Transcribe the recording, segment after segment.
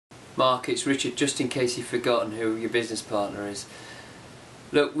Mark, it's Richard, just in case you've forgotten who your business partner is.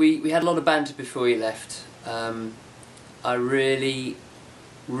 Look, we had a lot of banter before you left. I really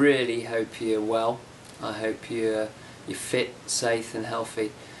hope you're well. I hope you're fit, safe and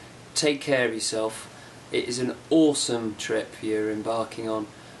healthy. Take care of yourself. It is an awesome trip you're embarking on.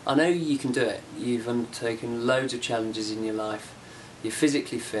 I know you can do it. You've undertaken loads of challenges in your life. You're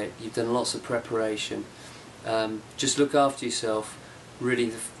physically fit. You've done lots of preparation. Just look after yourself.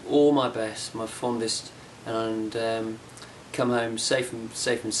 Really, all my best, my fondest, and come home safe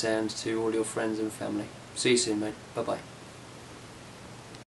and sound to all your friends and family. See you soon, mate. Bye bye.